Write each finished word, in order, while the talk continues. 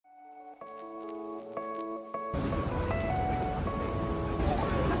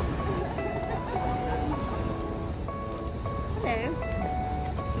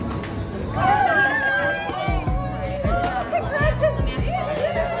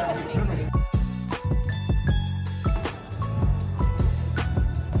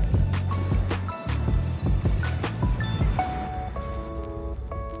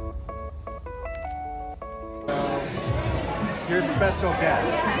special guest.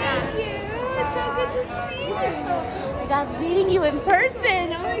 Thank you. It's so good to see you. Oh my God, meeting you in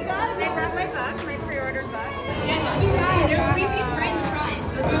person. Oh my God. I brought my book, my pre-ordered book. Yeah, don't be shy. There are 3 seats right in the front.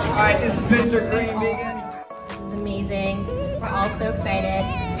 It was really All right, this is Mr. Korean Vegan. This is amazing. We're all so excited.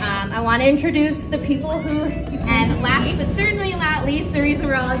 I want to introduce the people who, and last but certainly not least, the reason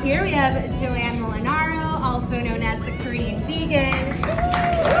we're all here, we have Joanne Molinaro, also known as the Korean Vegan.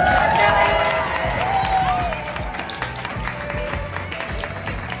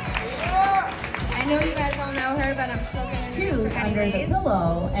 I know you guys all know her, but I'm still going to Tooth under the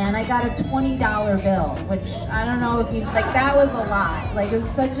pillow, and I got a $20 bill, which I don't know if you, like, that was a lot. Like, it was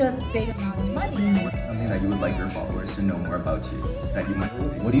such a big amount of money. Something that you would like your followers to know more about you, that you might.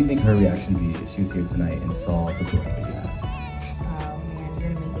 What do you think her reaction would be if she was here tonight and saw the book that you have?